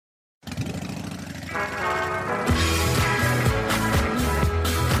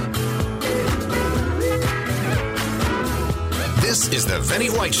This is the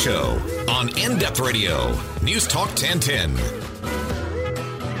Vinnie White Show on In Depth Radio, News Talk 1010.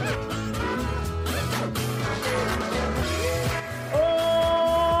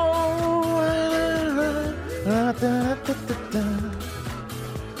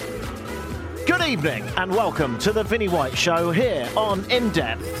 Good evening and welcome to the Vinnie White Show here on In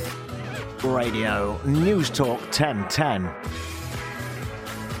Depth Radio, News Talk 1010.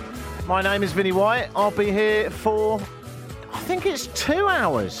 My name is Vinnie White. I'll be here for, I think it's 2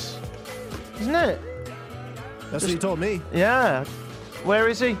 hours, isn't it? That's what you told me. Yeah. Where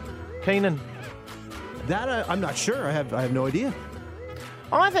is he? Keenan. That I'm not sure. I have no idea.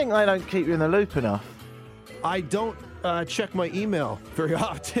 I think they don't keep you in the loop enough. I don't check my email very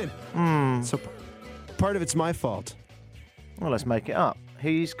often. So part of it's my fault. Well, let's make it up.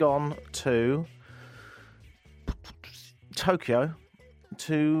 He's gone to Tokyo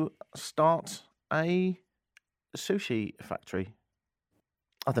to start a sushi factory.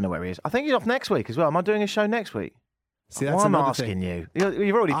 I don't know where he is. I think he's off next week as well. Am I doing a show next week? See, that's Why am I another asking thing. you?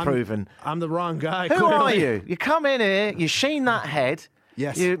 You've already proven. I'm the wrong guy. Who clearly. are you? You come in here, you sheen that head.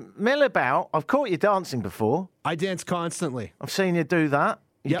 Yes. You mill about. I've caught you dancing before. I dance constantly. I've seen you do that.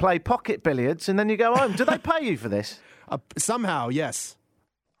 You Yep. play pocket billiards and then you go home. Do they pay you for this? Somehow, yes.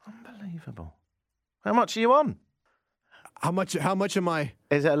 Unbelievable. How much are you on? How much am I?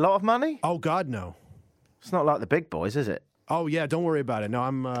 Is it a lot of money? Oh, God, no. It's not like the big boys, is it? Oh, yeah, don't worry about it. No,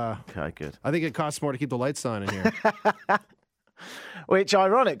 I'm... Okay, good. I think it costs more to keep the lights on in here. Which,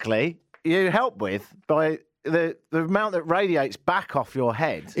 ironically, you help with by the amount that radiates back off your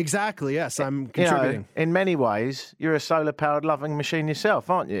head. Exactly, yes, I'm You know, contributing. in many ways, you're a solar-powered loving machine yourself,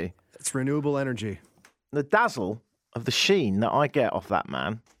 aren't you? It's renewable energy. The dazzle of the sheen that I get off that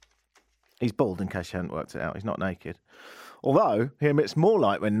man, he's bald in case you hadn't worked it out, he's not naked. Although, he emits more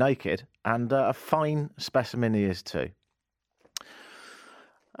light when naked, and a fine specimen he is too.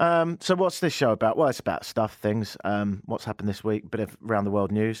 So what's this show about? Well, it's about stuff, things, what's happened this week, bit of round the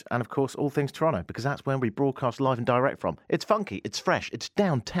world news, and of course, all things Toronto, because that's where we broadcast live and direct from. It's funky, it's fresh, it's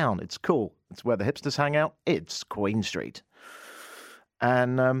downtown, it's cool. It's where the hipsters hang out. It's Queen Street.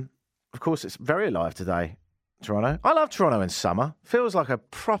 And, of course, it's very alive today, Toronto. I love Toronto in summer. Feels like a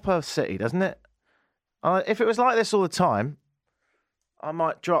proper city, doesn't it? If it was like this all the time, I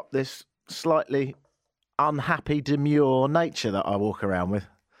might drop this slightly unhappy, demure nature that I walk around with,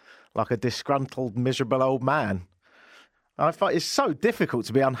 like a disgruntled, miserable old man. I find it's so difficult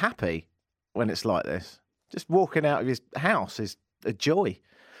to be unhappy when it's like this. Just walking out of his house is a joy.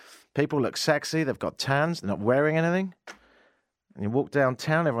 People look sexy, they've got tans, they're not wearing anything. And you walk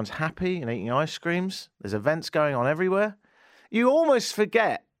downtown, everyone's happy and eating ice creams. There's events going on everywhere. You almost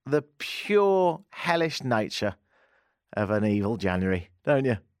forget the pure hellish nature of an evil January, don't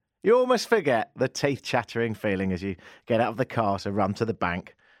you? You almost forget the teeth-chattering feeling as you get out of the car to run to the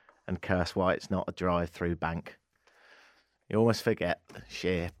bank and curse why it's not a drive-through bank. You almost forget the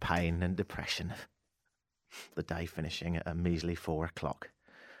sheer pain and depression of the day finishing at a measly 4 o'clock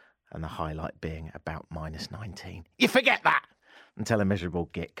and the highlight being about -19. You forget that until a miserable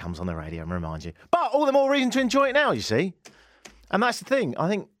git comes on the radio and reminds you. But all the more reason to enjoy it now, you see. And that's the thing. I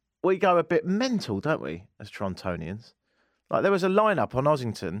think we go a bit mental, don't we, as Torontonians? Like, there was a line-up on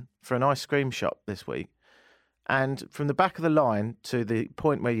Ossington for an ice cream shop this week, and from the back of the line to the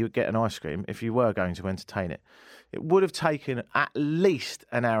point where you would get an ice cream, if you were going to entertain it, it would have taken at least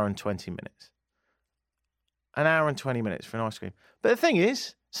an hour and 20 minutes. An hour and 20 minutes for an ice cream. But the thing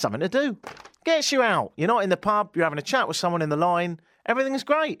is, something to do. Gets you out. You're not in the pub, you're having a chat with someone in the line, everything's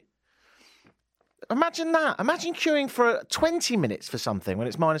great. Imagine that. Imagine queuing for 20 minutes for something when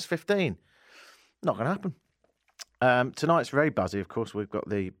it's -15. Not going to happen. Tonight's very buzzy. Of course, we've got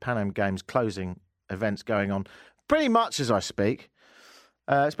the Pan Am Games closing events going on pretty much as I speak.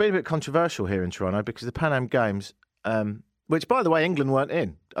 It's been a bit controversial here in Toronto because the Pan Am Games, which, by the way, England weren't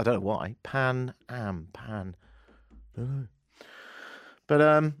in. I don't know why. Pan Am. Don't know.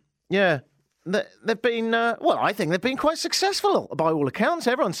 But, yeah, they've been, I think they've been quite successful by all accounts.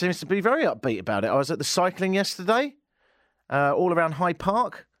 Everyone seems to be very upbeat about it. I was at the cycling yesterday, all around Hyde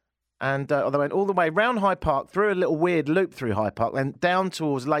Park. And they went all the way round Hyde Park, through a little weird loop through Hyde Park, then down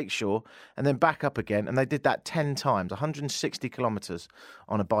towards Lakeshore, and then back up again. And they did that 10 times, 160 kilometres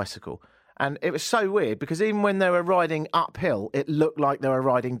on a bicycle. And it was so weird because even when they were riding uphill, it looked like they were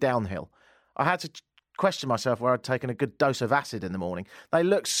riding downhill. I had to question myself where I'd taken a good dose of acid in the morning. They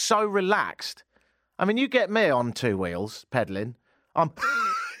looked so relaxed. I mean, you get me on 2 wheels, pedalling.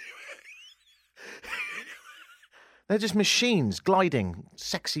 They're just machines, gliding,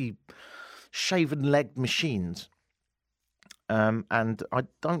 sexy, shaven-legged machines. And I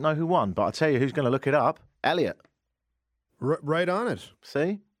don't know who won, but I'll tell you who's going to look it up. Elliot. Right on it.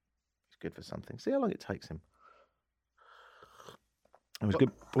 See? It's good for something. See how long it takes him. It was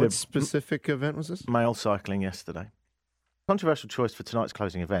good. What specific event was this? Male cycling yesterday. Controversial choice for tonight's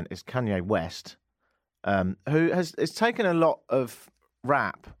closing event is Kanye West, who has taken a lot of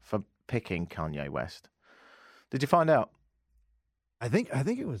rap for picking Kanye West. Did you find out? I think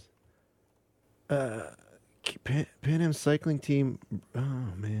it was Pan Am cycling team.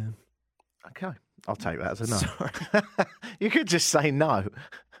 Oh man. Okay, I'll take that as a no. Sorry. You could just say no.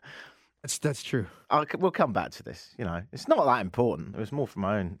 That's true. We'll come back to this. You know, it's not that important. It was more for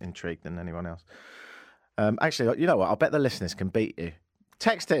my own intrigue than anyone else. Actually, you know what? I bet the listeners can beat you.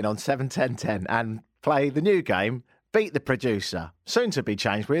 Text in on 71010 and play the new game, Beat the Producer. Soon to be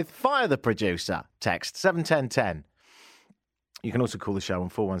changed with Fire the Producer. Text 71010. You can also call the show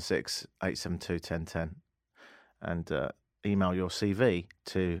on 416-872-1010 and email your CV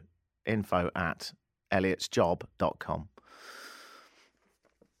to info@elliotsjob.com.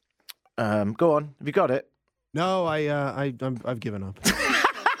 Go on. Have you got it? No, I've given up.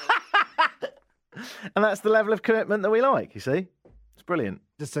 And that's the level of commitment that we like, you see? It's brilliant.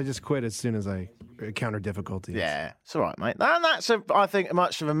 I just quit as soon as I encounter difficulties. Yeah, it's all right, mate. And that's, I think,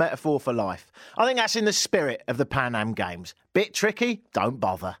 much of a metaphor for life. I think that's in the spirit of the Pan Am Games. Bit tricky, don't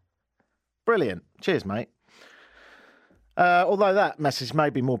bother. Brilliant. Cheers, mate. Although that message may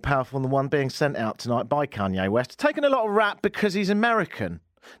be more powerful than the one being sent out tonight by Kanye West, taking a lot of rap because he's American.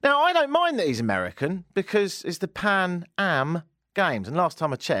 Now, I don't mind that he's American because it's the Pan Am Games. And last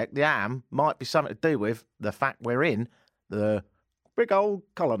time I checked, the Am might be something to do with the fact we're in the big old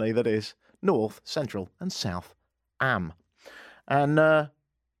colony that is North, Central and South Am. And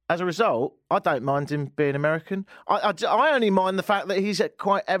as a result, I don't mind him being American. I only mind the fact that he's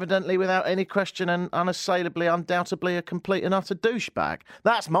quite evidently, without any question and unassailably, undoubtedly, a complete and utter douchebag.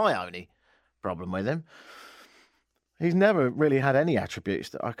 That's my only problem with him. He's never really had any attributes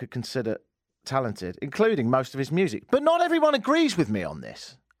that I could consider talented, including most of his music. But not everyone agrees with me on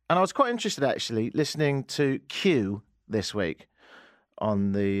this. And I was quite interested, actually, listening to Q this week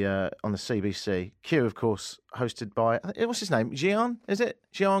on the CBC. Q, of course, hosted by, what's his name? Gian? Is it?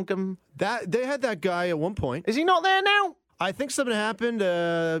 Gian Gum? They had that guy at one point. Is he not there now? I think something happened.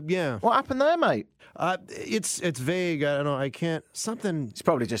 Yeah. What happened there, mate? It's vague. I don't know. I can't. Something. He's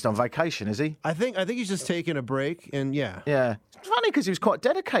probably just on vacation, is he? I think he's just taking a break, and yeah. Yeah. It's funny because he was quite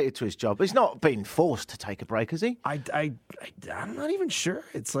dedicated to his job. He's not been forced to take a break, has he? I'm not even sure.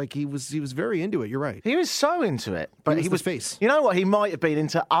 It's like he was very into it. You're right. He was so into it, but he was face. You know what? He might have been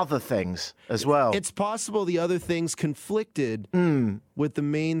into other things as well. It's possible the other things conflicted with the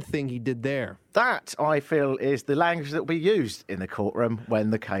main thing he did there. That, I feel, is the language that will be used in the courtroom when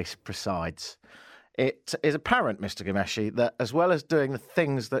the case presides. It is apparent, Mr. Ghomeshi, that as well as doing the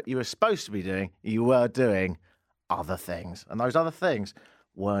things that you were supposed to be doing, you were doing other things. And those other things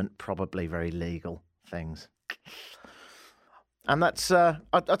weren't probably very legal things. And that's,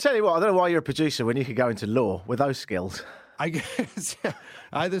 I'll tell you what, I don't know why you're a producer when you could go into law with those skills. I guess,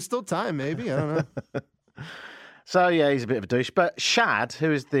 there's still time, maybe, I don't know. So, yeah, he's a bit of a douche. But Shad,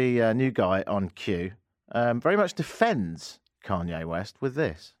 who is the new guy on Q, very much defends Kanye West with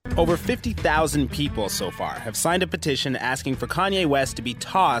this. Over 50,000 people so far have signed a petition asking for Kanye West to be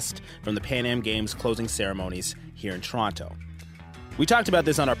tossed from the Pan Am Games closing ceremonies here in Toronto. We talked about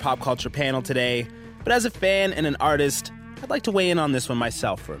this on our pop culture panel today, but as a fan and an artist, I'd like to weigh in on this one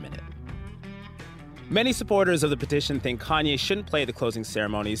myself for a minute. Many supporters of the petition think Kanye shouldn't play the closing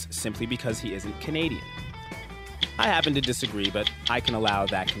ceremonies simply because he isn't Canadian. I happen to disagree, but I can allow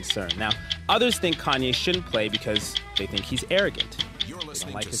that concern. Now, others think Kanye shouldn't play because they think he's arrogant. They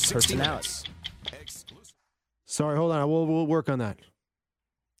don't like his personality. Sorry, hold on. We'll work on that.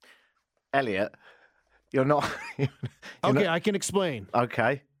 Elliot, you're not... Okay, I can explain.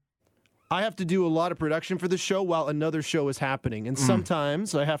 Okay. I have to do a lot of production for the show while another show is happening. And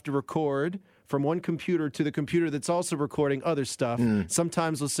sometimes I have to record from one computer to the computer that's also recording other stuff.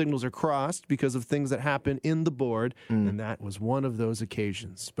 Sometimes those signals are crossed because of things that happen in the board. And that was one of those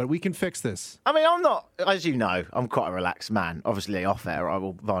occasions. But we can fix this. I mean, I'm not, as you know, I'm quite a relaxed man. Obviously, off air, I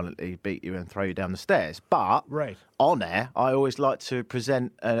will violently beat you and throw you down the stairs. But on air, I always like to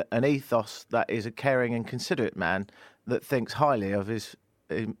present an ethos that is a caring and considerate man that thinks highly of his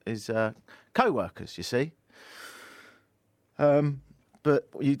co-workers, you see. But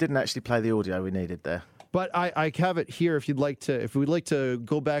you didn't actually play the audio we needed there. But I have it here if we'd like to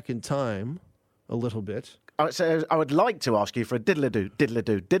go back in time a little bit. So I would like to ask you for a diddle-a-doo,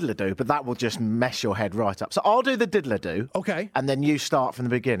 diddle-a-doo, diddle-a-doo, but that will just mess your head right up. So I'll do the diddle-a-doo. Okay. And then you start from the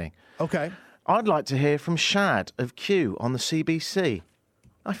beginning. Okay. I'd like to hear from Shad of Q on the CBC.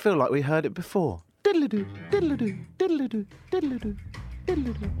 I feel like we heard it before. diddle-a-doo, diddle-a-doo, diddle-a-doo, diddle-a-doo,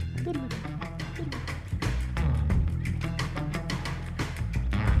 diddle-a-doo, diddle-a-doo.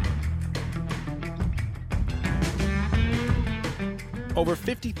 Over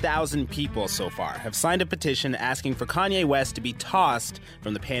 50,000 people so far have signed a petition asking for Kanye West to be tossed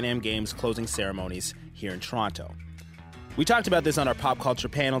from the Pan Am Games closing ceremonies here in Toronto. We talked about this on our pop culture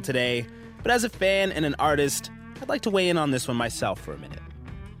panel today, but as a fan and an artist, I'd like to weigh in on this one myself for a minute.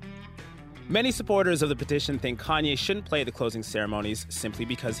 Many supporters of the petition think Kanye shouldn't play the closing ceremonies simply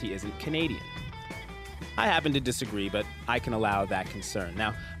because he isn't Canadian. I happen to disagree, but I can allow that concern.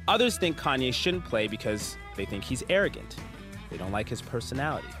 Now, others think Kanye shouldn't play because they think he's arrogant. They don't like his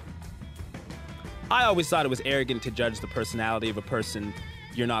personality. I always thought it was arrogant to judge the personality of a person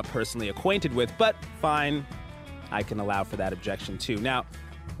you're not personally acquainted with, but fine, I can allow for that objection too. Now,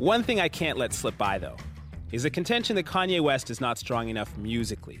 one thing I can't let slip by, though, is the contention that Kanye West is not strong enough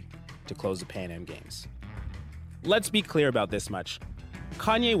musically to close the Pan Am Games. Let's be clear about this much.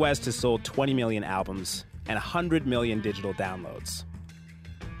 Kanye West has sold 20 million albums and 100 million digital downloads.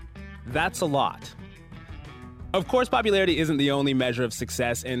 That's a lot. Of course, popularity isn't the only measure of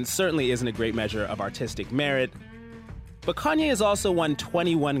success and certainly isn't a great measure of artistic merit. But Kanye has also won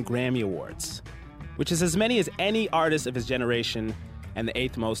 21 Grammy Awards, which is as many as any artist of his generation and the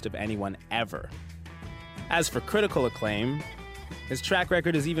 8th most of anyone ever. As for critical acclaim, his track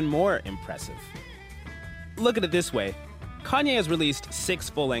record is even more impressive. Look at it this way. Kanye has released 6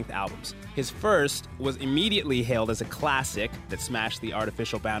 full-length albums. His first was immediately hailed as a classic that smashed the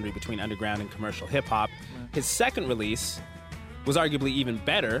artificial boundary between underground and commercial hip-hop. His second release was arguably even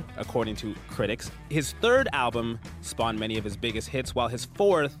better, according to critics. His third album spawned many of his biggest hits, while his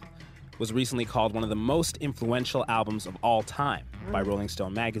fourth was recently called one of the most influential albums of all time by Rolling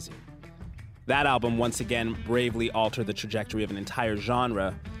Stone magazine. That album once again bravely altered the trajectory of an entire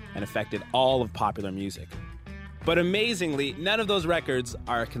genre and affected all of popular music. But amazingly, none of those records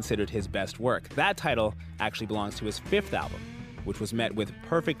are considered his best work. That title actually belongs to his 5th album, which was met with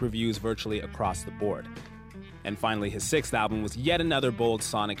perfect reviews virtually across the board. And finally, his 6th album was yet another bold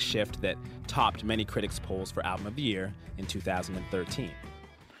sonic shift that topped many critics' polls for Album of the Year in 2013.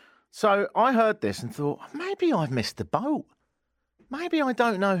 So I heard this and thought, maybe I've missed the boat. Maybe I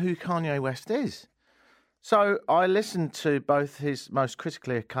don't know who Kanye West is. So I listened to both his most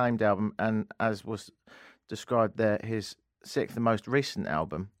critically acclaimed album and, as was described there, his 6th and most recent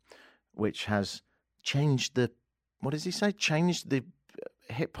album, which has changed the, what does he say? Changed the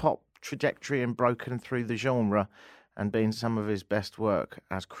hip-hop trajectory and broken through the genre and been some of his best work,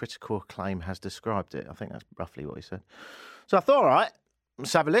 as critical acclaim has described it. I think that's roughly what he said. So I thought, all right,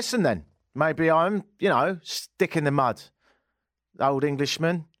 let's have a listen then. Maybe I'm, stick in the mud. Old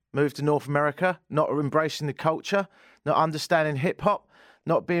Englishman, moved to North America, not embracing the culture, not understanding hip-hop,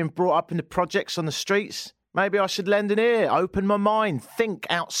 not being brought up in the projects on the streets. Maybe I should lend an ear, open my mind, think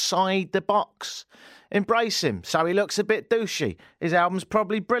outside the box. Embrace him. So he looks a bit douchey. His album's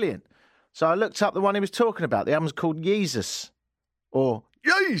probably brilliant. So I looked up the one he was talking about. The album's called Yeezus. Or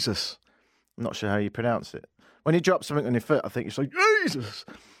Jesus. I'm not sure how you pronounce it. When you drop something on your foot, I think you say Jesus.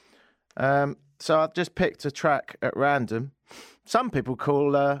 So I've just picked a track at random. Some people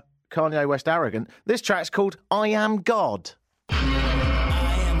call Kanye West arrogant. This track's called I Am God.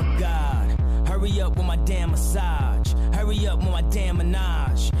 Hurry up with my damn massage. Hurry up with my damn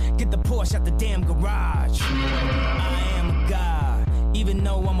menage. Get the Porsche out the damn garage. I am a God, even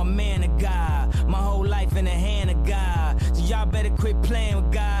though I'm a man of God. My whole life in the hand of God. So y'all better quit playing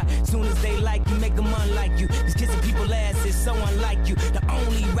with God. Soon as they like you, make them unlike you. Cause kissing people's ass is so unlike you. The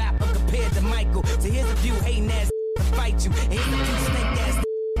only rapper compared to Michael. So here's a few hating ass to fight you. And here's a few snake ass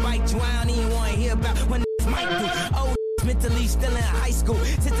bite you. I don't even want to hear about when might do. Oh, mentally still in high school.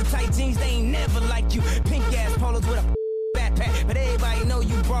 Since the tight jeans, they ain't never like you. Pink ass polos with a backpack. But everybody know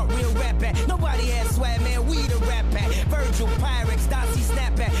you brought real rap back. Nobody has swag, man. We the rap pack. Virgil, Pyrex, Dossie,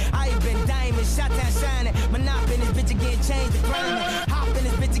 Snapback. I been diamond, shot down shining. Monop in this bitch again, change the grinding. Hop in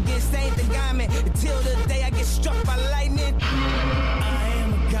this bitch again, same thing, diamond. Until the day I get struck by lightning. I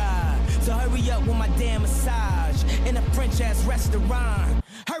am a god. So hurry up with my damn massage. In a French ass restaurant.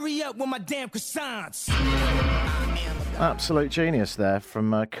 Hurry up with my damn croissants. Absolute genius there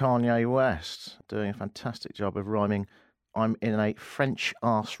from Kanye West, doing a fantastic job of rhyming I'm in a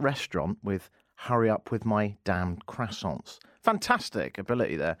French-ass restaurant with hurry up with my damn croissants. Fantastic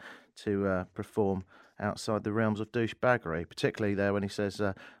ability there to perform outside the realms of douchebaggery, particularly there when he says,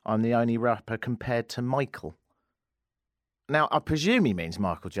 I'm the only rapper compared to Michael. Now, I presume he means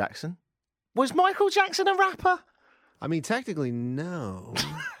Michael Jackson. Was Michael Jackson a rapper? I mean, technically, no.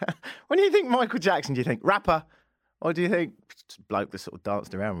 When you think Michael Jackson, do you think rapper? Or do you think it's a bloke that sort of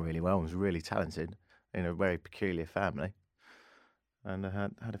danced around really well and was really talented in a very peculiar family and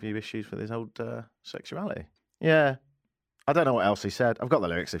had a few issues with his old sexuality? Yeah. I don't know what else he said. I've got the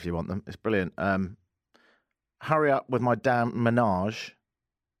lyrics if you want them. It's brilliant. Hurry up with my damn menage.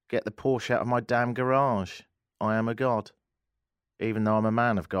 Get the Porsche out of my damn garage. I am a god. Even though I'm a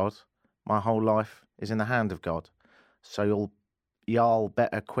man of God, my whole life is in the hand of God. So y'all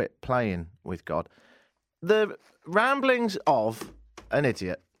better quit playing with God. The ramblings of an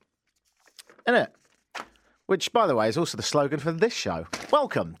idiot. Innit? Which, by the way, is also the slogan for this show.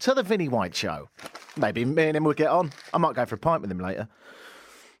 Welcome to the Vinnie White Show. Maybe me and him will get on. I might go for a pint with him later.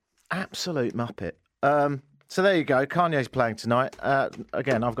 Absolute muppet. So there you go. Kanye's playing tonight.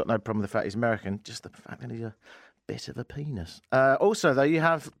 Again, I've got no problem with the fact he's American. Just the fact that he's a bit of a penis. Also, though, you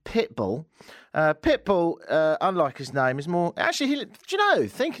have Pitbull. Pitbull, unlike his name, is more... Actually, do you know,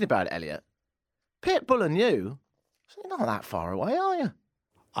 thinking about it, Elliot, Pitbull and you're not that far away, are you?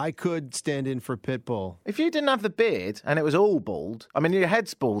 I could stand in for Pitbull. If you didn't have the beard and it was all bald, I mean, your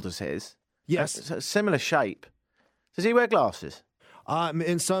head's bald as his. Yes. It's a similar shape. Does he wear glasses?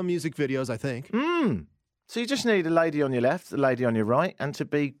 In some music videos, I think. So you just need a lady on your left, a lady on your right, and to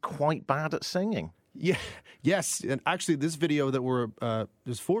be quite bad at singing. Yeah. Yes. And actually, this video that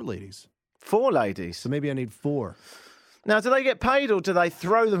there's 4 ladies. 4 ladies. So maybe I need 4. Now, do they get paid or do they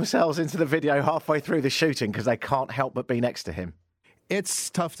throw themselves into the video halfway through the shooting because they can't help but be next to him? It's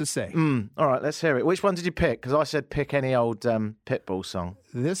tough to say. All right, let's hear it. Which one did you pick? Because I said pick any old Pitbull song.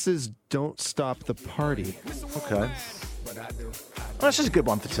 This is Don't Stop the Party. Okay. Well, that's just a good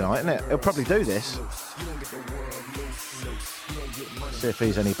one for tonight, isn't it? He'll probably do this. See if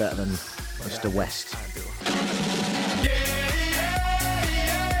he's any better than Mr. West.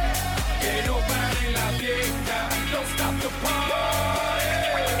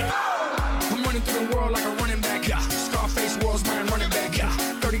 I'm running through the world like a running back. Scarface world's my running back.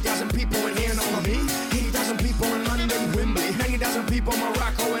 30,000 people in here know me. 80,000 people in London, Wembley. 90,000 people in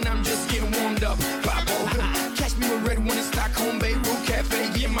Morocco, and I'm just getting warmed up. Catch me with red one in Stockholm, Beirut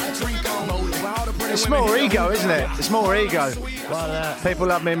Cafe, get my drink on. It's more ego, isn't it? It's more ego. People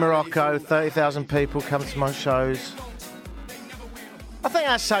love me in Morocco. 30,000 people come to my shows. I think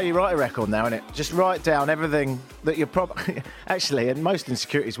that's how you write a record now, isn't it? Just write down everything that you're probably... Actually, and most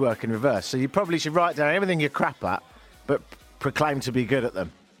insecurities work in reverse, so you probably should write down everything you're crap at, but proclaim to be good at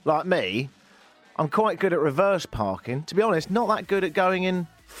them. Like me, I'm quite good at reverse parking. To be honest, not that good at going in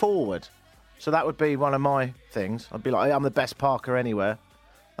forward. So that would be one of my things. I'd be like, hey, I'm the best parker anywhere.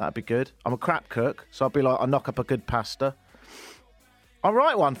 That'd be good. I'm a crap cook, so I'd be like, I knock up a good pasta. I'll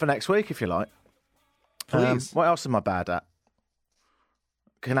write one for next week, if you like. Please. What else am I bad at?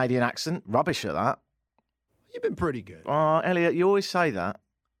 Canadian accent, rubbish at that. You've been pretty good. Oh, Elliot, you always say that.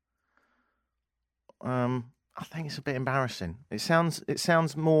 I think it's a bit embarrassing. It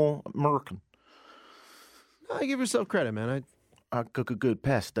sounds more American. I give yourself credit, man. I cook a good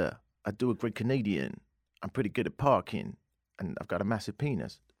pasta. I do a great Canadian. I'm pretty good at parking, and I've got a massive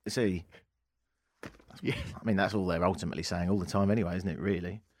penis. See, yeah. I mean, that's all they're ultimately saying all the time anyway, isn't it,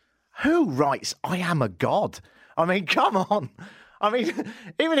 really? Who writes, I am a god? I mean, come on. I mean,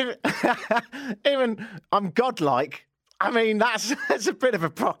 even I'm godlike. I mean, that's a bit of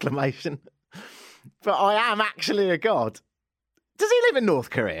a proclamation. But I am actually a god. Does he live in North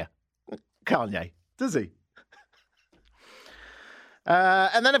Korea? Kanye, does he?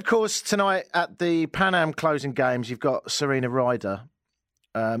 And then, of course, tonight at the Pan Am closing games, you've got Serena Ryder,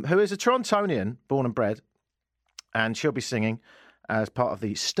 who is a Torontonian, born and bred, and she'll be singing as part of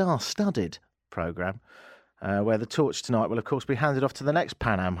the star-studded programme, where the torch tonight will, of course, be handed off to the next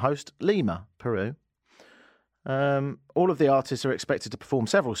Pan Am host, Lima, Peru. All of the artists are expected to perform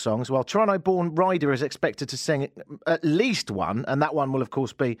several songs, while Toronto-born Ryder is expected to sing at least one, and that one will, of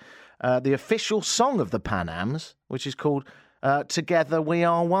course, be the official song of the Pan Ams, which is called Together We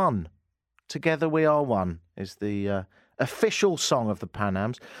Are One. Together We Are One is the official song of the Pan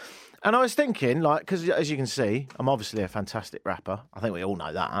Ams. And I was thinking, like, because as you can see, I'm obviously a fantastic rapper. I think we all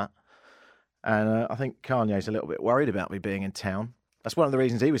know that. And I think Kanye's a little bit worried about me being in town. That's one of the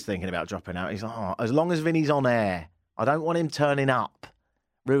reasons he was thinking about dropping out. He's like, oh, as long as Vinny's on air, I don't want him turning up,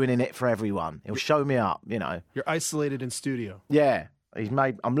 ruining it for everyone. He'll show me up, you know. You're isolated in studio. Yeah,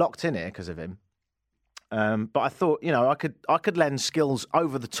 I'm locked in here because of him. But I thought, you know, I could lend skills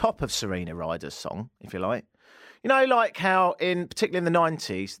over the top of Serena Ryder's song, if you like. You know, like how particularly in the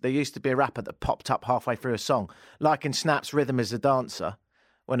 90s, there used to be a rapper that popped up halfway through a song, like in Snap's Rhythm is a Dancer,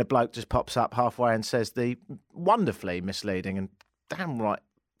 when a bloke just pops up halfway and says the wonderfully misleading and damn right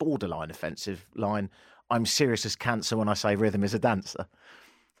borderline offensive line, I'm serious as cancer when I say rhythm is a dancer.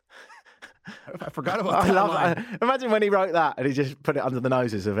 I forgot about that line. Imagine when he wrote that and he just put it under the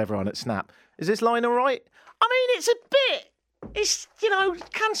noses of everyone at Snap. Is this line all right? I mean, it's a bit. It's,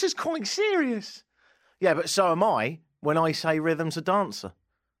 cancer's quite serious. Yeah, but so am I when I say rhythm's a dancer.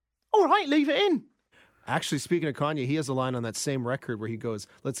 All right, leave it in. Actually, speaking of Kanye, he has a line on that same record where he goes,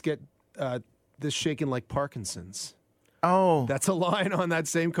 let's get this shaking like Parkinson's. Oh. That's a line on that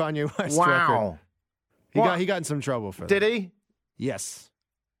same Kanye West record. Wow. He got in some trouble for that. Did he? Yes.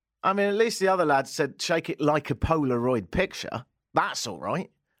 I mean, at least the other lads said, shake it like a Polaroid picture. That's all right.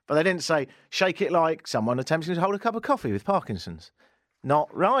 But they didn't say, shake it like someone attempting to hold a cup of coffee with Parkinson's.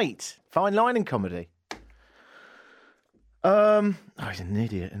 Not right. Fine line in comedy. He's an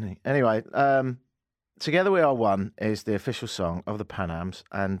idiot, isn't he? Anyway, Together We Are One is the official song of the Pan Ams,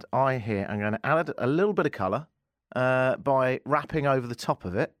 and I here am going to add a little bit of colour by rapping over the top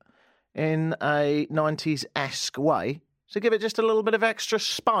of it in a 90s-esque way. So give it just a little bit of extra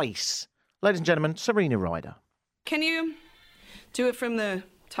spice. Ladies and gentlemen, Serena Ryder. Can you do it from the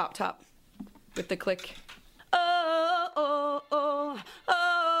top with the click? Oh, oh, oh,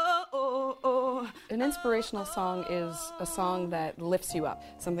 oh, oh, oh. An inspirational song is a song that lifts you up,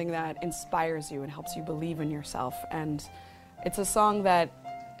 something that inspires you and helps you believe in yourself. And it's a song that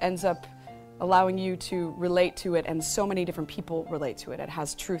ends up allowing you to relate to it, and so many different people relate to it. It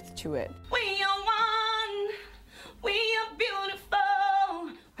has truth to it. We are one, we are beautiful.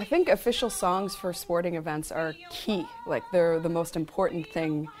 I think official songs for sporting events are key. Like, they're the most important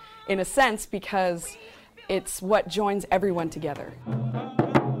thing in a sense because it's what joins everyone together.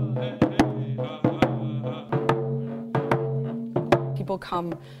 People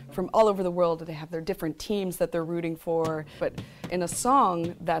come from all over the world. They have their different teams that they're rooting for. But in a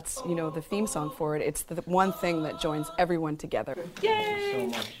song that's, the theme song for it, it's the one thing that joins everyone together. Yay!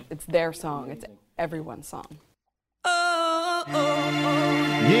 So much. It's their song. It's everyone's song. Oh, oh,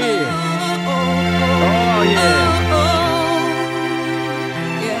 oh. Yeah! Oh, yeah!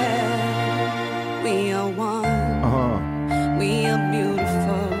 Yeah. We are one. Uh-huh. We are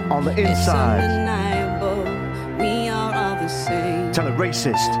beautiful. On the inside. It's undeniable. We are all the same. Tell a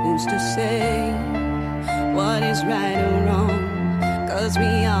racist. Who's to say what is right or wrong? 'Cause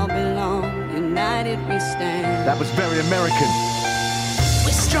we all belong. United we stand. That was very American.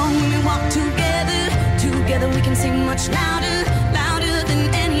 We're strong when we walk together. Together we can sing much louder, louder than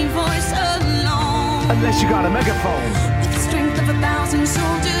any voice alone. Unless you got a megaphone. With the strength of 1,000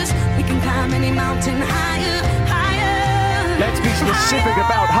 soldiers, we can climb any mountain higher, higher. Let's be specific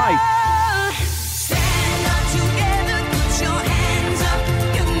about height. Stand up together, put your hands up.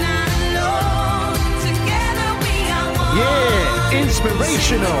 You're not alone. Together we are one. Yeah,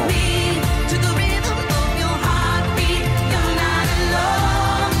 inspirational. To the rhythm of your heartbeat. You're not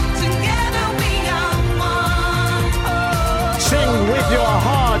alone. Together we are one. Oh, Sing with your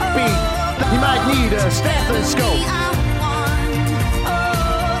heartbeat. You might need a stethoscope. we are one.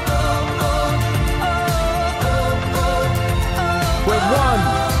 We're one,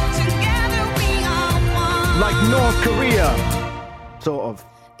 Together we are one. like North Korea. Sort of.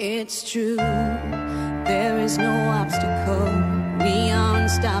 It's true, there is no obstacle. We are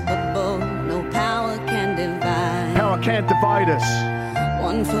unstoppable. No power can divide. Power can't divide us.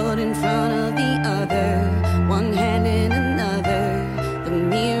 One foot in front of the other, one hand in another. The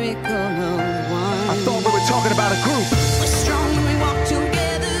miracle of one. I thought we were talking about a group. We're strong when we walk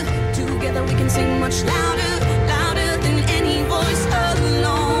together. Together we can sing much louder, louder than any voice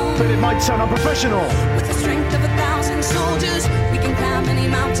alone. But it might sound unprofessional. With the strength of 1,000 soldiers, we can climb any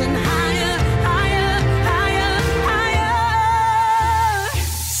mountain higher, higher, higher, higher.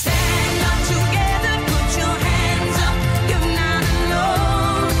 Stand up together, put your hands up. You're not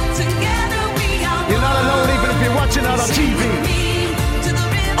alone. Together we are You're not one. alone even if you're watching out on Sing TV. with me to the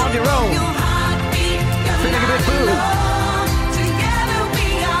rhythm On your own. of your heartbeat. You're Feeling a not bit blue. alone. Together we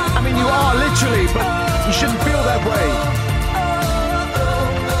are I mean, you are literally, but you shouldn't feel that way.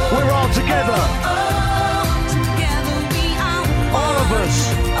 We're all together. Together we are All of us.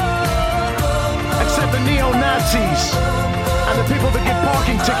 Except the neo-Nazis. And the people that give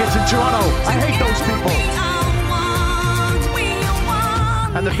parking tickets in Toronto. I hate those people.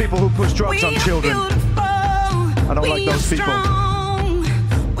 And the people who push drugs on children. I don't like those people.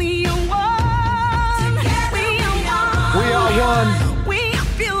 We are one. We are one. We are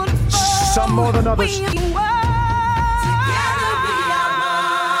beautiful. Some more than others. We are one. Together we are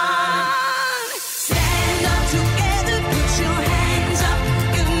one. Stand up together, put your hands up.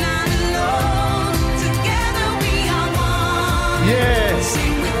 You're not alone. Together we are one. Yeah.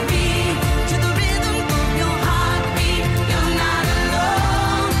 Sing with me to the rhythm of your heartbeat. You're not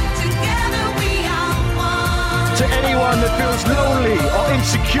alone. Together we are one. To anyone that feels lonely or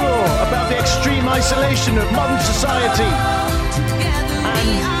insecure about their isolation of modern society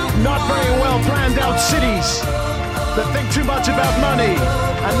and not very well planned out cities that think too much about money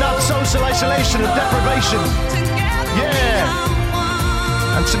and not social isolation of deprivation.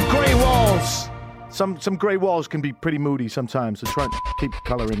 Yeah. And some grey walls. Some grey walls can be pretty moody sometimes, so try and keep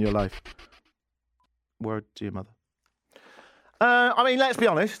colour in your life. Word to your mother. I mean, let's be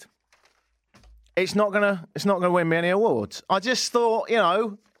honest. It's not gonna win me any awards. I just thought, you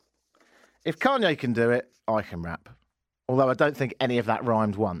know, if Kanye can do it, I can rap. Although I don't think any of that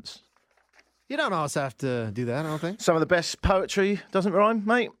rhymed once. You don't always have to do that, I don't think. Some of the best poetry doesn't rhyme,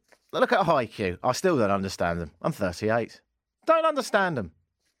 mate. Look at Haiku. I still don't understand them. I'm 38. Don't understand them.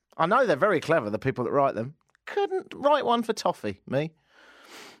 I know they're very clever, the people that write them. Couldn't write one for toffee, me.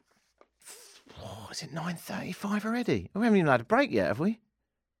 Oh, is it 9:35 already? We haven't even had a break yet, have we?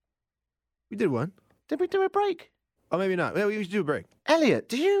 We did one. Did we do a break? Oh, maybe not. Maybe we should do a break. Elliot,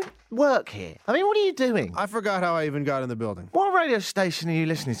 do you work here? I mean, what are you doing? I forgot how I even got in the building. What radio station are you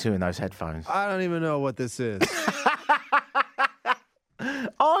listening to in those headphones? I don't even know what this is.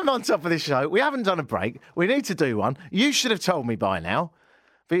 I'm on top of this show. We haven't done a break. We need to do one. You should have told me by now.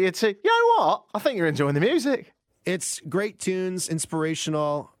 But you'd say, you know what? I think you're enjoying the music. It's great tunes,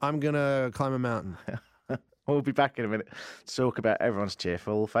 inspirational. I'm going to climb a mountain. We'll be back in a minute to talk about everyone's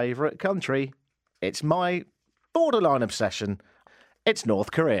cheerful favourite country. It's my borderline obsession. It's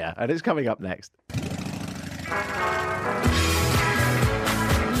North Korea, and it's coming up next.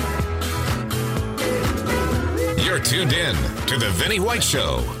 You're tuned in to The Vinny White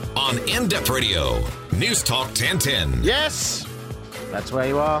Show on In-Depth Radio, News Talk 1010. Yes, that's where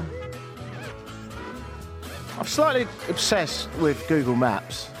you are. I'm slightly obsessed with Google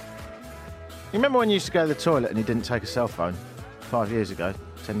Maps. You remember when you used to go to the toilet and you didn't take a cell phone 5 years ago,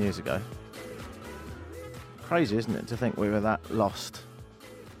 10 years ago? Crazy, isn't it, to think we were that lost?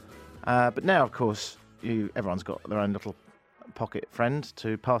 But now, of course, everyone's got their own little pocket friend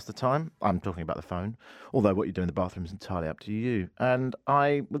to pass the time. I'm talking about the phone, although what you do in the bathroom is entirely up to you. And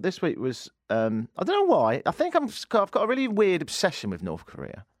this week was, I don't know why, I think I've got a really weird obsession with North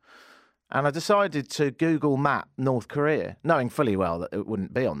Korea. And I decided to Google map North Korea, knowing fully well that it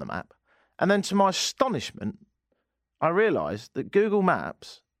wouldn't be on the map. And then to my astonishment, I realised that Google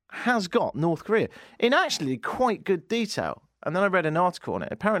Maps has got North Korea in actually quite good detail. And then I read an article on it.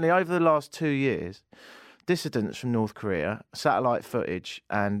 Apparently, over the last 2 years, dissidents from North Korea, satellite footage,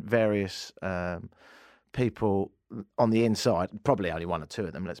 and various people on the inside, probably only one or two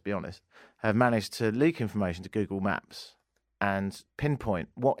of them, let's be honest, have managed to leak information to Google Maps and pinpoint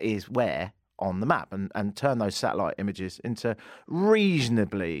what is where on the map and turn those satellite images into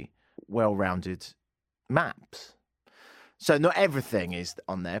reasonably well-rounded maps. So not everything is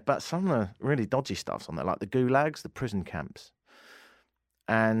on there, but some of the really dodgy stuff's on there, like the gulags, the prison camps.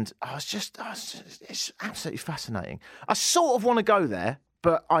 And it's absolutely fascinating. I sort of want to go there,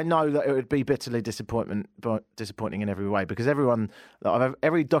 but I know that it would be bitterly disappointing in every way, because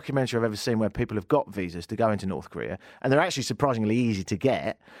every documentary I've ever seen where people have got visas to go into North Korea, and they're actually surprisingly easy to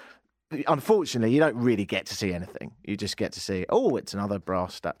get. Unfortunately, you don't really get to see anything. You just get to see, it's another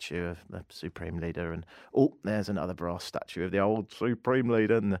brass statue of the Supreme Leader, and there's another brass statue of the old Supreme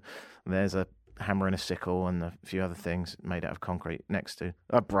Leader, and there's a hammer and a sickle and a few other things made out of concrete next to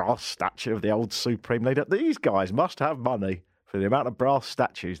a brass statue of the old Supreme Leader. These guys must have money for the amount of brass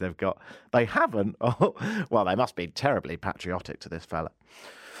statues they've got. They haven't. Well, they must be terribly patriotic to this fella.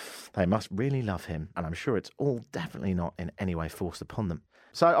 They must really love him, and I'm sure it's all definitely not in any way forced upon them.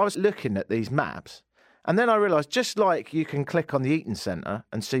 So I was looking at these maps, and then I realised, just like you can click on the Eaton Centre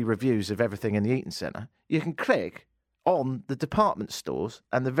and see reviews of everything in the Eaton Centre, you can click on the department stores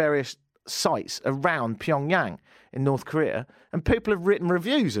and the various sites around Pyongyang in North Korea, and people have written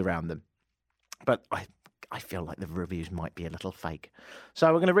reviews around them. But I feel like the reviews might be a little fake. So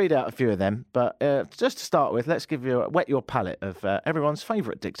we're going to read out a few of them. But just to start with, let's whet your palate of everyone's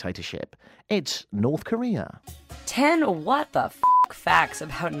favourite dictatorship. It's North Korea. 10 what the facts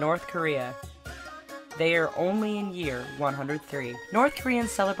about North Korea. They are only in year 103. North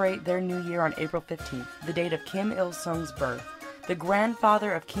Koreans celebrate their new year on April 15th, the date of Kim Il-sung's birth. The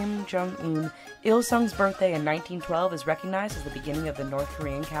grandfather of Kim Jong-un, Il-sung's birthday in 1912 is recognized as the beginning of the North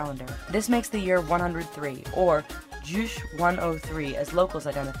Korean calendar. This makes the year 103, or Juche 103 as locals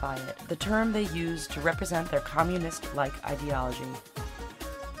identify it, the term they use to represent their communist-like ideology.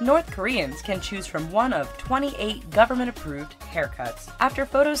 North Koreans can choose from one of 28 government-approved haircuts. After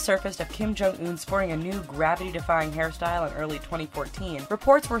photos surfaced of Kim Jong-un sporting a new gravity-defying hairstyle in early 2014,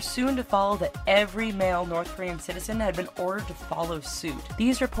 reports were soon to follow that every male North Korean citizen had been ordered to follow suit.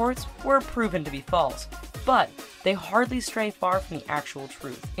 These reports were proven to be false. but they hardly stray far from the actual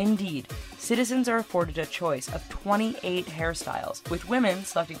truth. Indeed, citizens are afforded a choice of 28 hairstyles, with women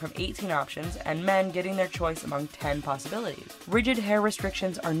selecting from 18 options and men getting their choice among 10 possibilities. Rigid hair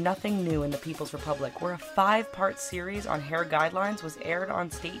restrictions are nothing new in the People's Republic, where a 5-part series on hair guidelines was aired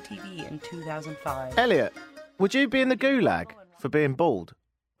on state TV in 2005. Elliot, would you be in the gulag for being bald?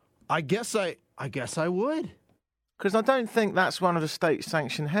 I guess I would. Because I don't think that's one of the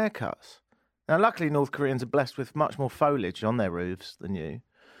state-sanctioned haircuts. Now, luckily, North Koreans are blessed with much more foliage on their roofs than you.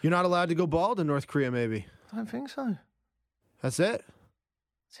 You're not allowed to go bald in North Korea, maybe? I don't think so. That's it?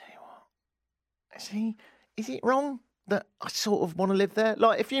 Tell you what. Is it wrong that I sort of want to live there?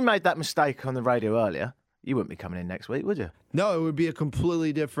 Like, if you made that mistake on the radio earlier, you wouldn't be coming in next week, would you? No, it would be a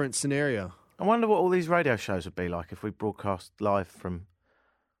completely different scenario. I wonder what all these radio shows would be like if we broadcast live from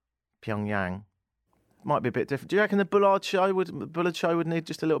Pyongyang. Might be a bit different. Do you reckon the Bullard show would need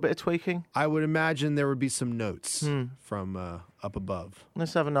just a little bit of tweaking? I would imagine there would be some notes from up above.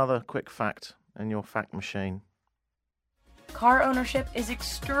 Let's have another quick fact in your fact machine. Car ownership is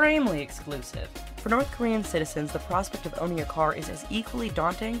extremely exclusive. For North Korean citizens, the prospect of owning a car is as equally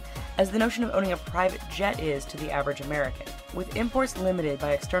daunting as the notion of owning a private jet is to the average American. With imports limited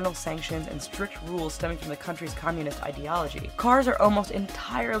by external sanctions and strict rules stemming from the country's communist ideology, cars are almost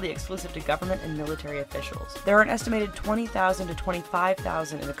entirely exclusive to government and military officials. There are an estimated 20,000 to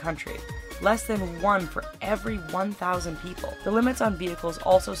 25,000 in the country, less than 1 for every 1,000 people. The limits on vehicles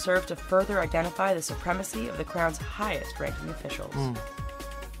also serve to further identify the supremacy of the Crown's highest-ranking officials.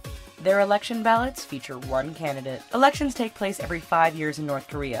 Their election ballots feature one candidate. Elections take place every 5 years in North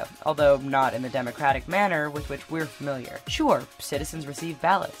Korea, although not in the democratic manner with which we're familiar. Sure, citizens receive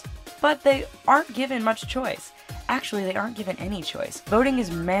ballots, but they aren't given much choice. Actually, they aren't given any choice. Voting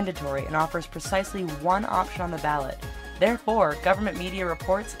is mandatory and offers precisely one option on the ballot. Therefore, government media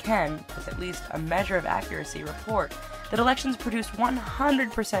reports can, with at least a measure of accuracy, report that elections produced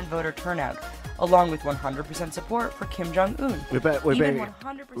 100% voter turnout, along with 100% support for Kim Jong-un. We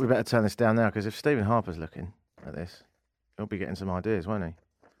better turn this down now, because if Stephen Harper's looking at this, he'll be getting some ideas, won't he?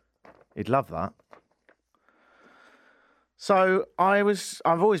 He'd love that. So I've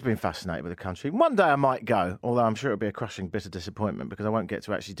always been fascinated with the country. One day I might go, although I'm sure it'll be a crushing, bitter disappointment because I won't get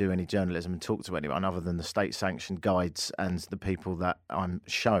to actually do any journalism and talk to anyone other than the state-sanctioned guides and the people that I'm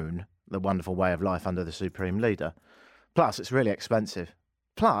shown the wonderful way of life under the Supreme Leader. Plus, it's really expensive.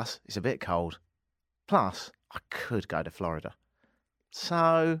 Plus, it's a bit cold. Plus, I could go to Florida.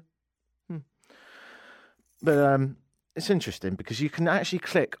 So, But it's interesting because you can actually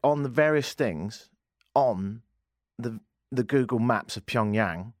click on the various things on the Google Maps of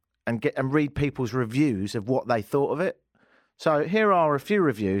Pyongyang and read people's reviews of what they thought of it. So here are a few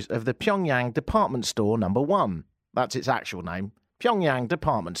reviews of the Pyongyang Department Store number 1. That's its actual name. Pyongyang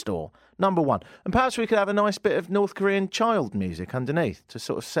Department Store number 1. And perhaps we could have a nice bit of North Korean child music underneath to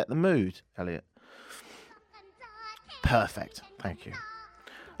sort of set the mood, Elliot. Perfect. Thank you.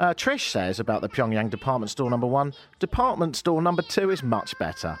 Trish says about the Pyongyang Department Store number 1, Department Store number 2 is much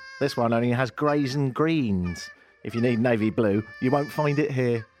better. This one only has greys and greens. If you need navy blue, you won't find it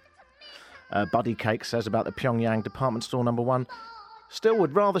here. Buddy Cake says about the Pyongyang Department Store number 1, still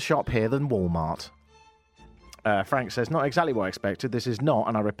would rather shop here than Walmart. Frank says, not exactly what I expected. This is not,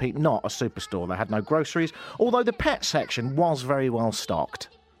 and I repeat, not a superstore. They had no groceries, although the pet section was very well stocked.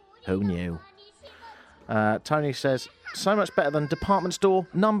 Who knew? Tony says, so much better than Department Store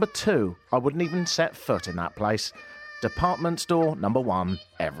number 2. I wouldn't even set foot in that place. Department Store number 1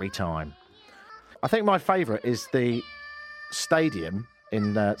 every time. I think my favourite is the stadium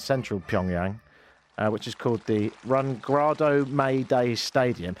in central Pyongyang, which is called the Rungrado May Day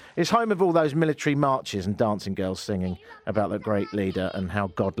Stadium. It's home of all those military marches and dancing girls singing about the great leader and how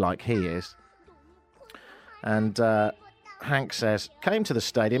godlike he is. And Hank says, came to the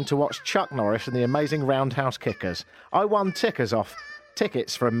stadium to watch Chuck Norris and the amazing Roundhouse Kickers. I won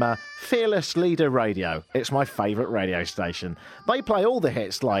tickets from Fearless Leader Radio. It's my favourite radio station. They play all the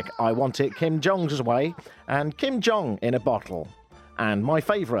hits like I Want It Kim Jong's Way and Kim Jong in a Bottle. And my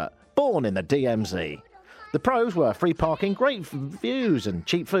favourite, Born in the DMZ. The pros were free parking, great views and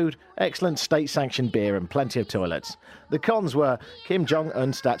cheap food, excellent state-sanctioned beer and plenty of toilets. The cons were Kim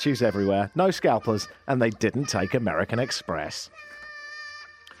Jong-un statues everywhere, no scalpers, and they didn't take American Express.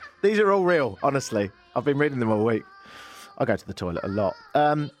 These are all real, honestly. I've been reading them all week. I go to the toilet a lot.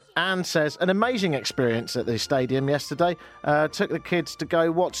 Anne says, an amazing experience at the stadium yesterday. Took the kids to go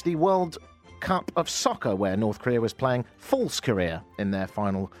watch the World Cup of Soccer, where North Korea was playing False Korea in their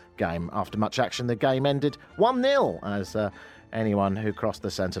final game. After much action, the game ended 1-0, as anyone who crossed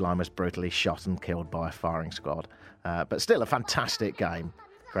the centre line was brutally shot and killed by a firing squad. But still a fantastic game.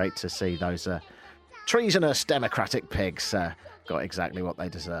 Great to see those Treasonous democratic pigs got exactly what they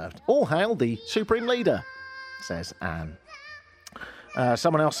deserved. All hail the Supreme Leader, says Anne.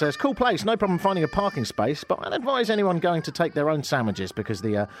 Someone else says, cool place, no problem finding a parking space, but I'd advise anyone going to take their own sandwiches because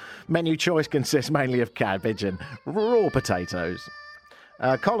the menu choice consists mainly of cabbage and raw potatoes.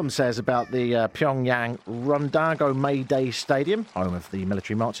 Column says about the Pyongyang Rundago May Day Stadium, home of the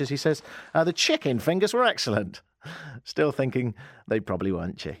military marches, he says, the chicken fingers were excellent. Still thinking they probably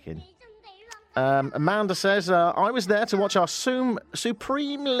weren't chicken. Amanda says, I was there to watch our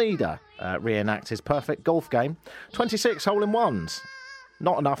Supreme Leader reenact his perfect golf game. 26 hole-in-ones.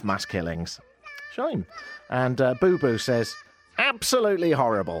 Not enough mass killings. Shame. And Boo Boo says, absolutely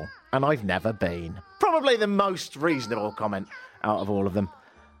horrible, and I've never been. Probably the most reasonable comment out of all of them.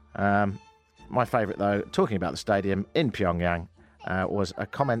 My favourite, though, talking about the stadium in Pyongyang, was a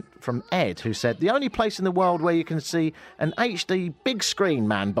comment from Ed, who said, the only place in the world where you can see an HD big screen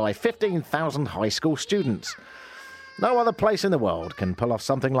manned by 15,000 high school students. No other place in the world can pull off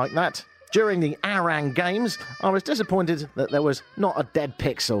something like that. During the Arang Games, I was disappointed that there was not a dead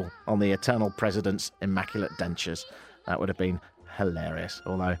pixel on the Eternal President's immaculate dentures. That would have been hilarious,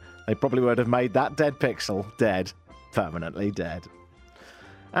 although they probably would have made that dead pixel dead, permanently dead.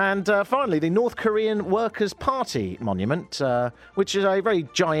 And finally, the North Korean Workers' Party monument, which is a very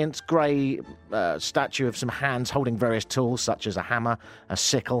giant grey statue of some hands holding various tools, such as a hammer, a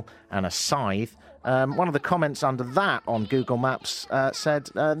sickle, and a scythe. One of the comments under that on Google Maps said,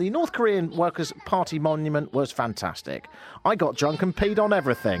 the North Korean Workers' Party monument was fantastic. I got drunk and peed on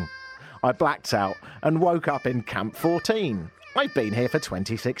everything. I blacked out and woke up in Camp 14. I've been here for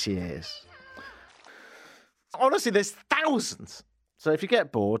 26 years. Honestly, there's thousands. So if you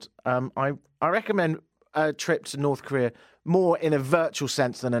get bored, I recommend a trip to North Korea more in a virtual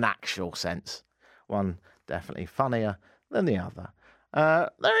sense than an actual sense. One definitely funnier than the other.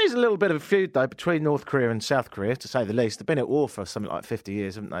 There is a little bit of a feud, though, between North Korea and South Korea, to say the least. They've been at war for something like 50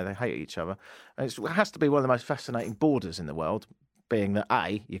 years, haven't they? They hate each other. And it has to be one of the most fascinating borders in the world, being that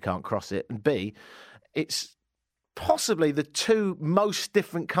A, you can't cross it, and B, it's possibly the two most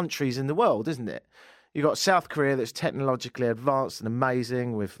different countries in the world, isn't it? You've got South Korea that's technologically advanced and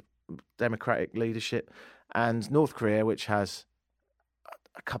amazing with democratic leadership, and North Korea, which has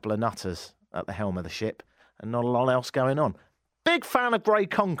a couple of nutters at the helm of the ship and not a lot else going on. Big fan of grey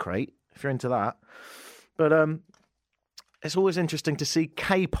concrete, if you're into that. But it's always interesting to see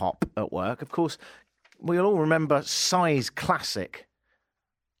K-pop at work. Of course, we'll all remember Psy's classic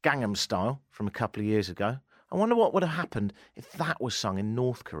Gangnam Style from a couple of years ago. I wonder what would have happened if that was sung in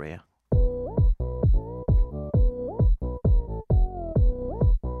North Korea.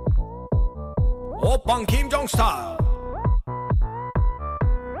 Open Kim Jong style.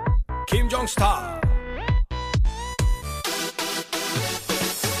 Kim Jong style.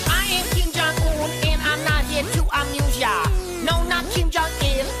 I am Kim Jong-un and I'm not here to amuse ya. No, not Kim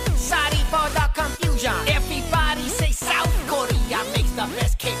Jong-il. Sorry for the confusion. Everybody say South Korea makes the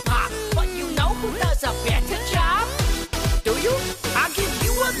best K-pop, but you know who does a better job? Do you? I'll give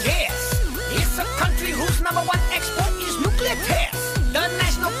you a guess. It's a country whose number one export is nuclear tests. The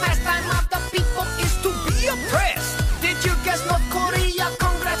national pastime of the people is to be oppressed. Did you guess North Korea?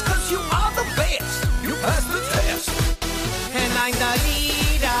 Congrats, cause you are the best. You passed the test. And I'm the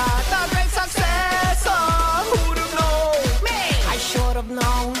leader, the great successor. Who'd have known? Me! I should have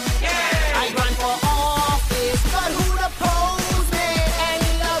known. Yeah! I run for office, but who'd oppose me?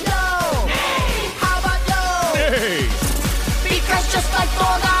 Any of you? Nay! How about you? Hey! Because just like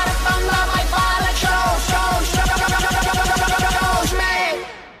Thor got it from love, my father shows me.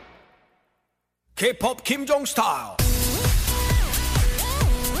 K-pop Kim Jong style.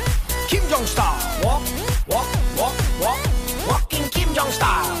 Kim Jong style. Walk, walk, walk, walk. Walking Kim Jong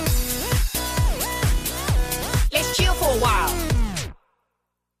style. Let's chill for a while.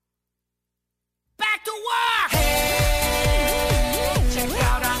 Back to work. Hey, check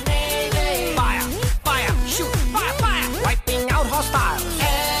out our Navy. Fire, fire, shoot, fire, fire. Wiping out hostiles.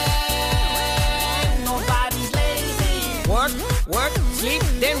 And nobody's lazy. Work, work, sleep,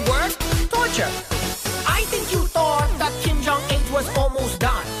 then work. Torture. I think you thought that Kim Jong age was almost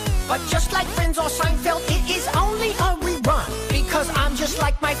done. But just like Friends or Seinfeld, it is only a rerun. Because I'm just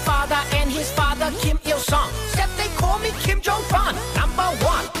like my father and his father, Kim Il-sung. Except they call me Kim Jong-un, number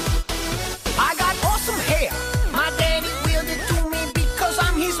one. I got awesome hair. My daddy willed it to me because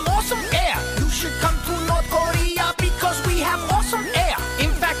I'm his awesome heir. You should come to North Korea because we have awesome air.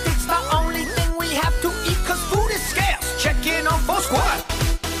 In fact, it's the only thing we have to eat because food is scarce. Check in on Full Squad.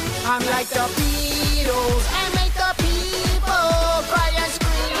 I'm like the Beatles. I make the people cry and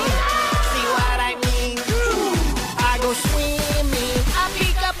scream. See what I mean? I go swimming. I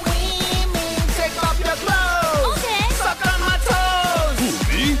pick up women. Take up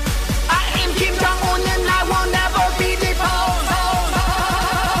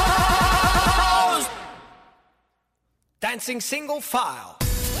advancing single file.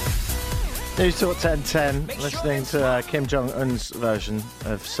 News Talk 1010, listening to Kim Jong-un's version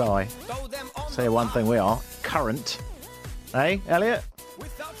of Psy. Say one thing, we are current. Hey, Elliot?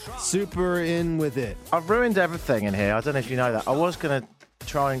 Super in with it. I've ruined everything in here. I don't know if you know that. I was going to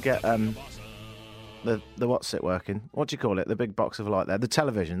try and get the what's it working? What do you call it? The big box of light there. The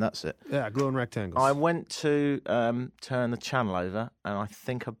television, that's it. Yeah, glowing rectangles. I went to turn the channel over, and I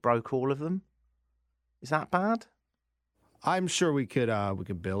think I broke all of them. Is that bad? I'm sure we could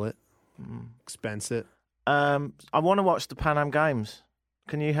bill it, expense it. I want to watch the Pan Am Games.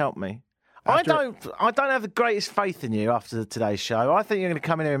 Can you help me? I don't have the greatest faith in you after today's show. I think you're going to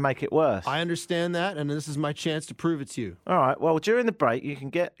come in here and make it worse. I understand that, and this is my chance to prove it to you. All right. Well, during the break, you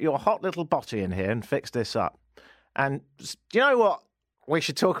can get your hot little botty in here and fix this up. And do you know what we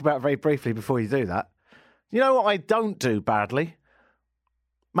should talk about very briefly before you do that? You know what I don't do badly?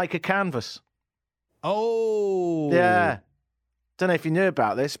 Make a canvas. Oh. Yeah. Don't know if you knew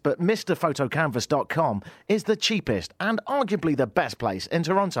about this, but MrPhotoCanvas.com is the cheapest and arguably the best place in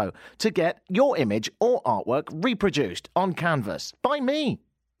Toronto to get your image or artwork reproduced on canvas by me.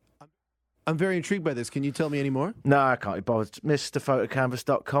 I'm very intrigued by this. Can you tell me any more? No, I can't be bothered.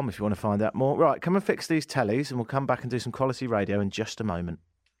 MrPhotoCanvas.com if you want to find out more. Right, come and fix these tellies and we'll come back and do some quality radio in just a moment.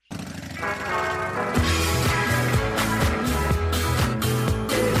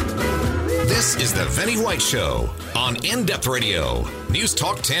 This is the Vinny White Show on In Depth Radio, News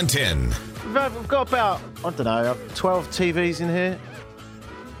Talk 1010. We've got about, 12 TVs in here.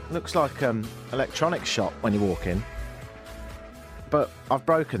 Looks like electronics shop when you walk in. But I've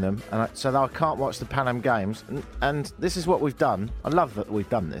broken them, so that I can't watch the Pan Am Games. And this is what we've done. I love that we've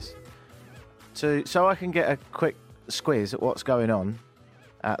done this. So I can get a quick squiz at what's going on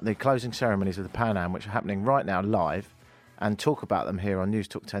at the closing ceremonies of the Pan Am, which are happening right now live, and talk about them here on News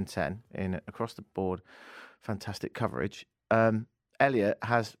Talk 1010 in across the board fantastic coverage. Elliot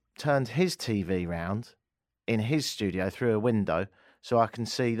has turned his TV round in his studio through a window so I can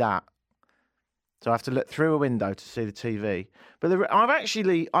see that. So I have to look through a window to see the TV. But I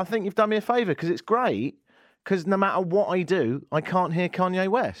think you've done me a favour because it's great because no matter what I do, I can't hear Kanye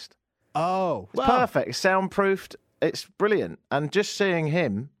West. Oh, it's perfect. It's soundproofed. It's brilliant. And just seeing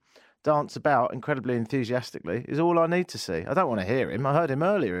him dance about incredibly enthusiastically is all I need to see. I don't want to hear him. I heard him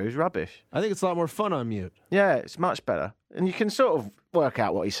earlier. He was rubbish. I think it's a lot more fun on mute. Yeah, it's much better. And you can sort of work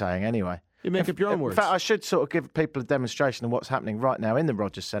out what he's saying anyway. You make up your own words. In fact, I should sort of give people a demonstration of what's happening right now in the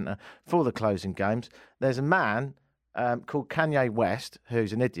Rogers Centre for the closing games. There's a man called Kanye West,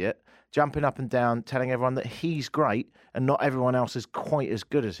 who's an idiot, jumping up and down, telling everyone that he's great and not everyone else is quite as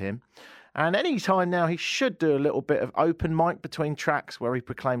good as him. And any time now, he should do a little bit of open mic between tracks where he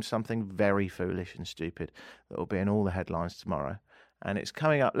proclaims something very foolish and stupid that will be in all the headlines tomorrow. And it's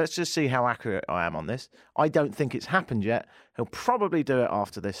coming up. Let's just see how accurate I am on this. I don't think it's happened yet. He'll probably do it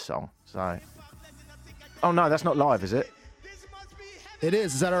after this song. So, oh no, that's not live, is it? It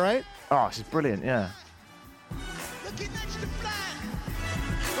is. Is that all right? Oh, this is brilliant. Yeah.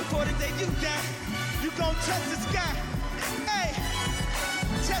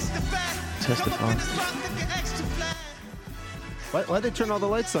 Testify. Why'd they turn all the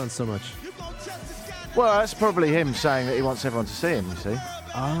lights on so much? Well, that's probably him saying that he wants everyone to see him, you see.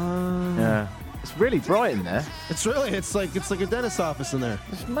 Ah. Yeah. It's really bright in there. It's like a dentist's office in there.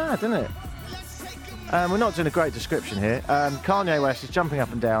 It's mad, isn't it? We're not doing a great description here. Kanye West is jumping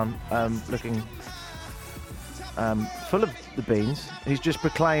up and down, looking full of the beans. He's just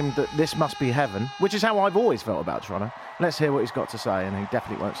proclaimed that this must be heaven, which is how I've always felt about Toronto. Let's hear what he's got to say, and he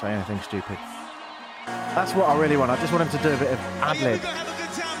definitely won't say anything stupid. That's what I really want. I just want him to do a bit of ad-lib.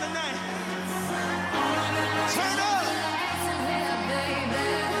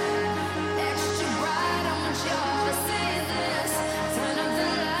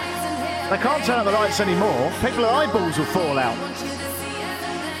 They can't turn out the lights anymore. People's eyeballs will fall out.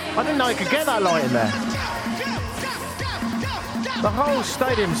 I didn't know you could get that light in there. The whole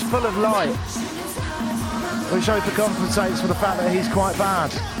stadium's full of light, which overcompensates for the fact that he's quite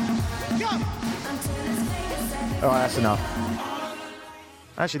bad. All right, that's enough.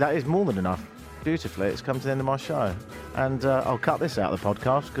 Actually, that is more than enough. Beautifully, it's come to the end of my show. And I'll cut this out of the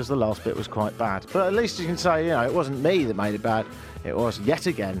podcast because the last bit was quite bad. But at least you can say, it wasn't me that made it bad. It was, yet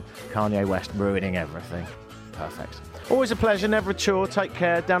again, Kanye West ruining everything. Perfect. Always a pleasure, never a chore. Take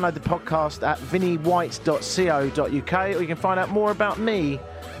care. Download the podcast at vinnywhite.co.uk, or you can find out more about me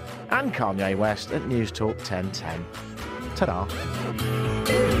and Kanye West at News Talk 1010. Ta-da.